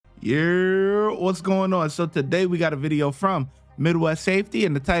Yeah, what's going on? So today we got a video from Midwest Safety,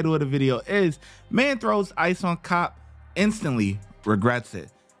 and the title of the video is "Man Throws Ice on Cop, Instantly Regrets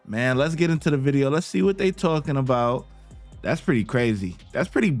It." Man, let's get into the video. Let's see what they talking about. That's pretty crazy. That's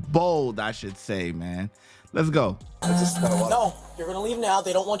pretty bold, I should say, man. Let's go. No, you're gonna leave now.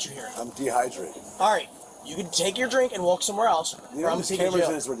 They don't want you here. I'm dehydrated. All right, you can take your drink and walk somewhere else. You know, these cameras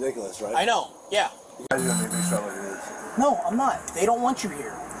is ridiculous, right? I know. Yeah. You guys are gonna make me trouble here. No, I'm not. They don't want you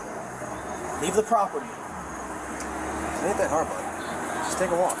here. Leave the property. It ain't that hard, bud. Just take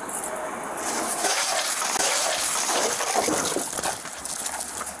a walk.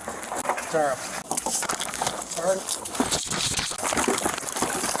 Turn. Turn.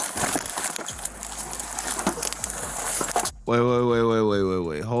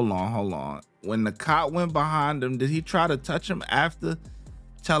 Wait. Hold on. When the cop went behind him, did he try to touch him after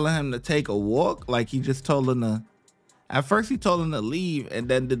telling him to take a walk? Like he just told him to... At first he told him to leave, and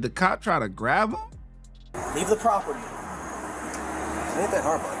then did the cop try to grab him? Leave the property. It ain't that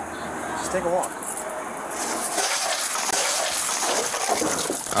hard, bud. Just take a walk.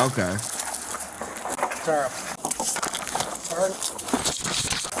 Okay. Turn.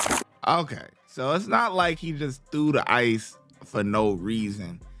 Okay. So it's not like he just threw the ice for no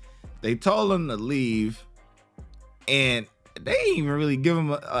reason. They told him to leave, and they didn't even really give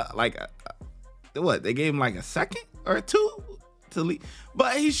him what? They gave him like a second or two to leave,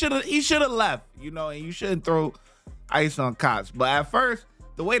 but he should have left, you know. And you shouldn't throw ice on cops. But at first,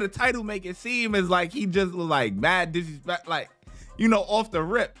 the way the title make it seem is like he just was like mad disrespect, like, you know, off the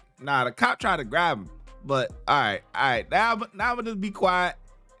rip. Nah, the cop tried to grab him. But all right. Now I'm gonna just be quiet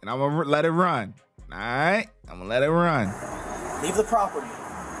and I'm gonna let it run. All right, I'm gonna let it run. Leave the property.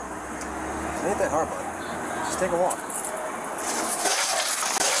 It ain't that hard, bud. Just take a walk.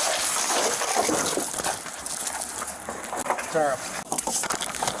 Turn.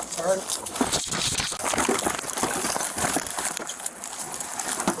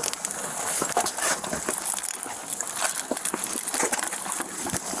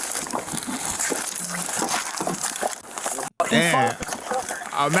 Damn.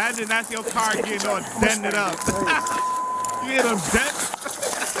 Imagine that's your car getting all dented up. You get them dent.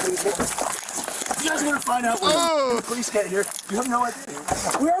 You guys are gonna find out when the police get here. You have no idea.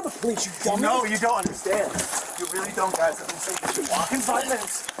 Where are the police, you dummy? No, you don't understand. You really don't, guys. I've been saying you should walk in 5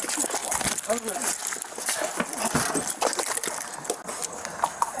 minutes.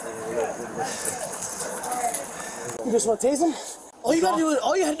 You just want to tase him? All you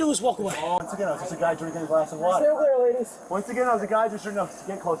had to do is walk away. Once again, I was just a guy drinking a glass of water. Stay over there, ladies. Once again, I was a guy just drinking.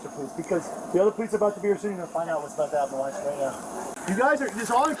 Get closer, please, because the other police are about to be here soon. You're gonna find out what's about to happen right now. You guys are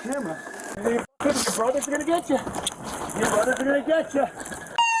just on camera. Your brothers are gonna get you. Your brothers are gonna get you.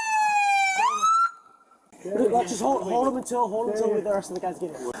 Let's just hold him until the rest of the guys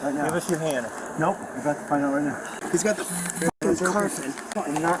get in. Right now. Give us your hand. Nope, you're about to find out right now. He's got the carpet.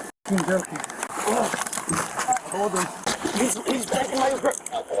 I'm not joking. Hold him. He's taking my grip.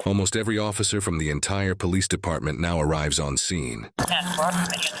 Almost every officer from the entire police department now arrives on scene.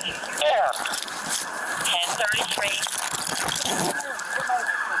 1033.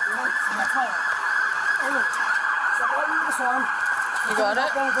 You got it?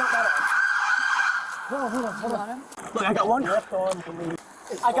 Hold on. Look, I got one.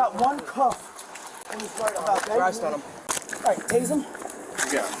 I got one cuff. About dry stun him. All right, tase him.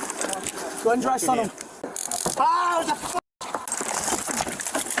 Yeah. Go ahead and dry stun him. Ah, the fuck!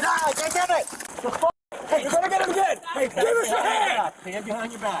 Nah, damn it! The fuck! Hey, you're gonna get him again! Hey, give us your hand! Hand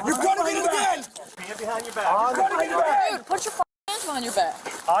behind your back. You're gonna get him again! Hand behind your back. You're gonna get him again! Dude, put your hands behind your back.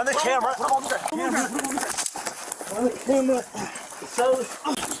 On the camera. On the camera. So,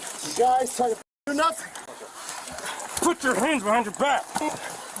 you guys try to do nothing. Put your hands behind your back.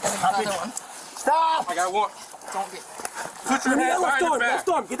 Another one. Stop! I got one. Don't get. Put your hands behind your back. Left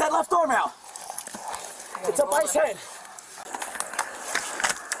arm. Get that left arm out. It's up by his head.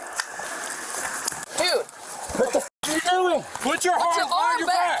 Dude, What the f are you doing? Put your arms behind your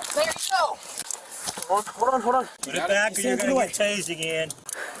back. There you go. Hold on. Put it back or you're going to get tased again.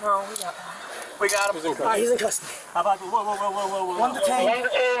 No, we got him. All right, he's in custody. How about, whoa. One detained.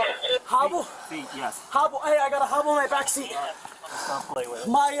 Hobble. Seat, yes. Hobble. Hey, I got a hobble in my back seat. Let's not play with it.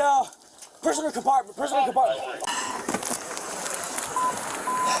 My prisoner compartment.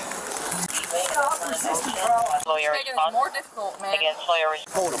 Stop resisting, bro. Lawyer Making it response more difficult, man. against lawyer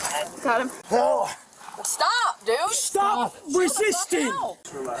response. Hold him. Got him. Oh. Stop, dude. Stop resisting. Out.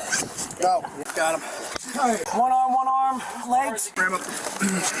 Go. Got him. All right. One arm, legs. Grab him.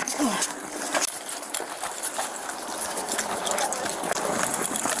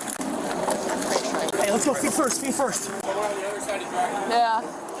 Hey, let's go feet first. Yeah.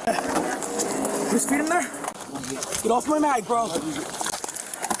 His feet in there? Get off my mag, bro.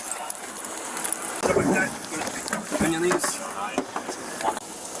 On your knees.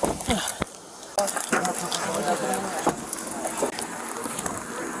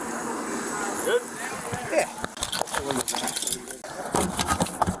 Good? Yeah.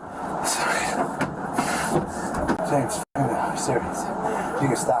 Sorry. James, I'm serious. You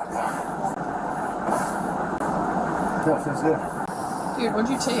can stop now. No, it feels good. Dude, what'd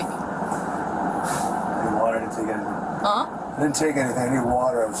you take? I need water. I didn't take anything. Huh? I didn't take anything. I need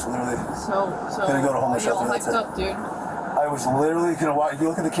water. I was literally gonna go to homeless shelter. You're all hyped up, dude. I was literally gonna walk. If you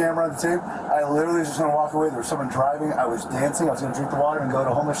look at the camera on the tape, I literally was just gonna walk away. There was someone driving. I was dancing. I was gonna drink the water and go to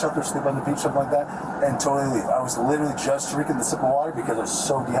a homeless shelter, sleep on the beach, something like that, and totally leave. I was literally just drinking the sip of water because I was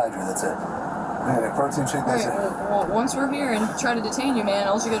so dehydrated. That's it. And a protein shake. That's it. Well, once we're here and try to detain you, man,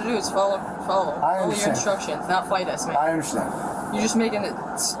 all you gotta do is follow your instructions, not fight us, man. I understand. You're just making it. I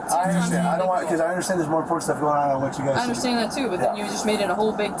understand. I don't want, because I understand there's more important stuff going on. I want you guys. I understand that too, but then you just made it a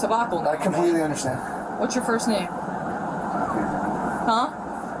whole big debacle. I completely understand. What's your first name? Huh?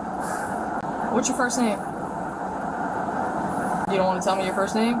 What's your first name? You don't want to tell me your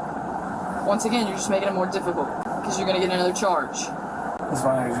first name? Once again, you're just making it more difficult because you're gonna get another charge. That's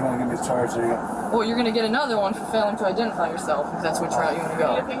fine. You're gonna give me a charge. There you go. Well, you're gonna get another one for failing to identify yourself if that's which route you want to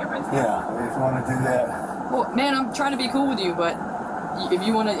go. Yeah, if you want to do that. Well, man, I'm trying to be cool with you, but if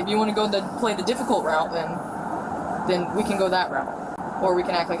you want to go play the difficult route, then we can go that route, or we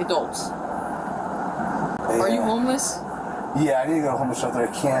can act like adults. Yeah. Are you homeless? Yeah, I need to go to a homeless shelter. I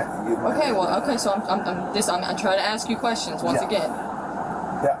can't. Okay, so I'm trying to ask you questions once again.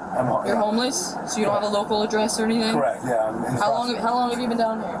 Yeah, I'm homeless. You're homeless, so you don't have a local address or anything? Correct. Yeah. How long have you been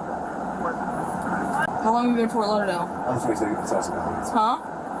down here? How long have you been in Fort Lauderdale? Huh?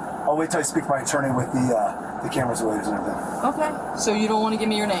 I'll wait till I speak to my attorney with the cameras away and everything. Okay, so you don't want to give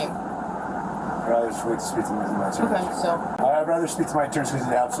me your name? I'd rather just wait to speak to my attorney. Okay, so. I'd rather speak to my attorney because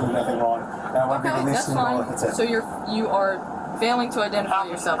there's absolutely nothing wrong. And I want to be released that's fine. That's it. So you are failing to identify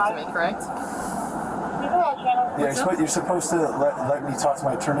yourself to me, correct? Yeah, you're supposed to let me talk to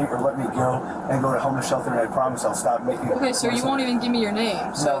my attorney or let me go and go to a homeless shelter, and I promise I'll stop making. Okay, so you won't even give me your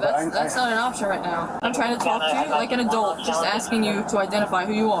name, so no, that's not an option right now. I'm trying to talk to you like an adult, just asking you to identify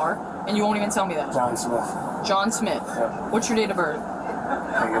who you are, and you won't even tell me that. John Smith. John Smith. Yep. What's your date of birth?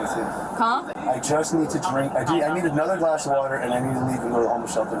 Huh? I just need to drink. I need another glass of water, and I need to leave and go to the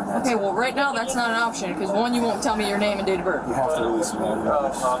homeless shelter. Okay, well, right now that's not an option because one, you won't tell me your name and date of birth. You have to release me.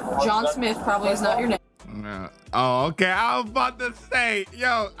 John Smith probably is not your name. Oh, okay. I was about to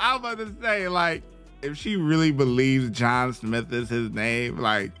say, like, if she really believes John Smith is his name,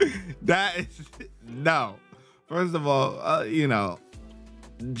 like, that is no. First of all,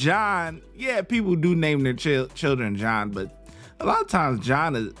 John. Yeah, people do name their children John, but a lot of times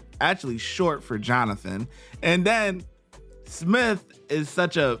John is actually short for Jonathan, and then Smith is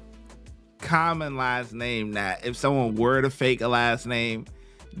such a common last name that if someone were to fake a last name,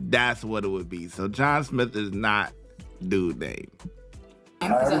 that's what it would be. So John Smith is not dude name.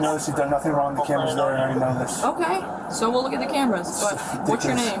 I already know this. You've done nothing wrong. The camera's there. I already know this. Okay, so we'll look at the cameras. But what's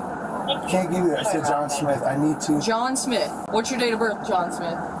your name? Can't give you that. I said John Smith. I need to. John Smith. What's your date of birth, John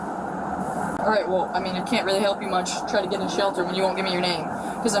Smith? All right. Well, I mean, it can't really help you much. Try to get in shelter when you won't give me your name,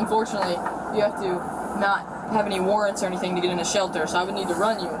 because unfortunately, you have to not have any warrants or anything to get in a shelter. So I would need to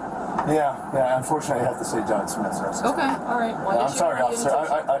run you. Yeah. Unfortunately, I have to say John Smith. Okay, all right. Well, I'm sorry, officer.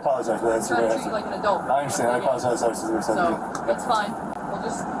 I apologize for that. I'm trying to treat you like an adult. I understand. I apologize. So that's fine. We'll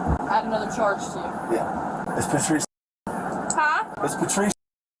just add another charge to you. Yeah. It's Patrice. Huh? It's Patrice.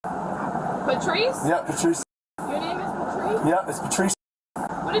 Patrice? Yeah, Patrice. Your name is Patrice? Yeah, it's Patrice.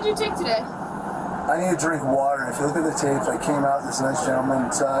 What did you take today? I need to drink water. If you look at the tapes, I came out, this nice gentleman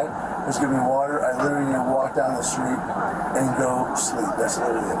inside was giving me water. I literally need to walk down the street and go sleep. That's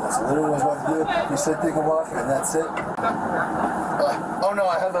literally it. That's literally what I was about to do. He said take a walk, and that's it. Oh no,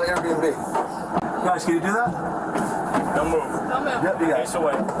 I have an Airbnb. Guys, can you do that? Don't move. Don't move. Yep, you got it. Face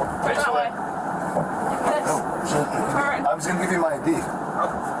away. Face away. I was going to give you my ID. No,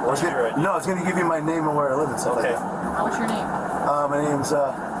 I was going to give you my name and where I live and stuff like that. What's your name? My name's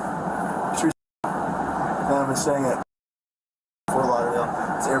Patrice. And I've been staying at Fort Lauderdale.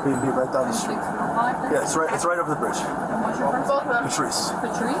 It's Airbnb right down the street. Yeah, it's right over the bridge. What's your first name? Patrice.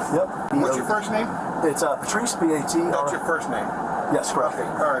 Patrice? Yep. What's your first name? It's Patrice, P-A-T. That's your first name? Yes, correct. Okay.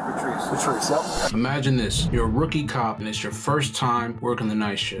 All right, Patrice. Patrice, yep. Imagine this. You're a rookie cop and it's your first time working the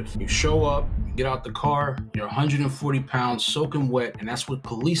night shift. You show up, You get out the car, you're 140 pounds, soaking wet, and that's with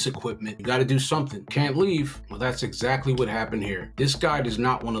police equipment. You gotta do something. Can't leave. Well, that's exactly what happened here. This guy does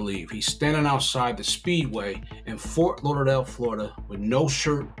not want to leave. He's standing outside the Speedway in Fort Lauderdale, Florida, with no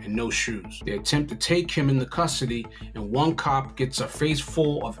shirt and no shoes. They attempt to take him into custody, and one cop gets a face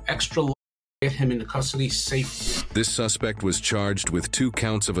full of extra get him into custody safely. This suspect was charged with 2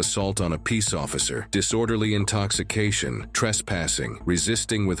 counts of assault on a peace officer, disorderly intoxication, trespassing,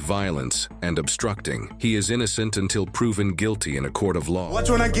 resisting with violence, and obstructing. He is innocent until proven guilty in a court of law. Watch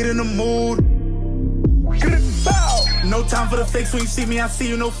when I get in the mood. No time for the fakes. When you see me, I see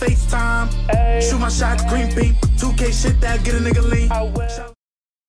you, no FaceTime. Shoot my shot, green beam. 2K shit that get a nigga lean.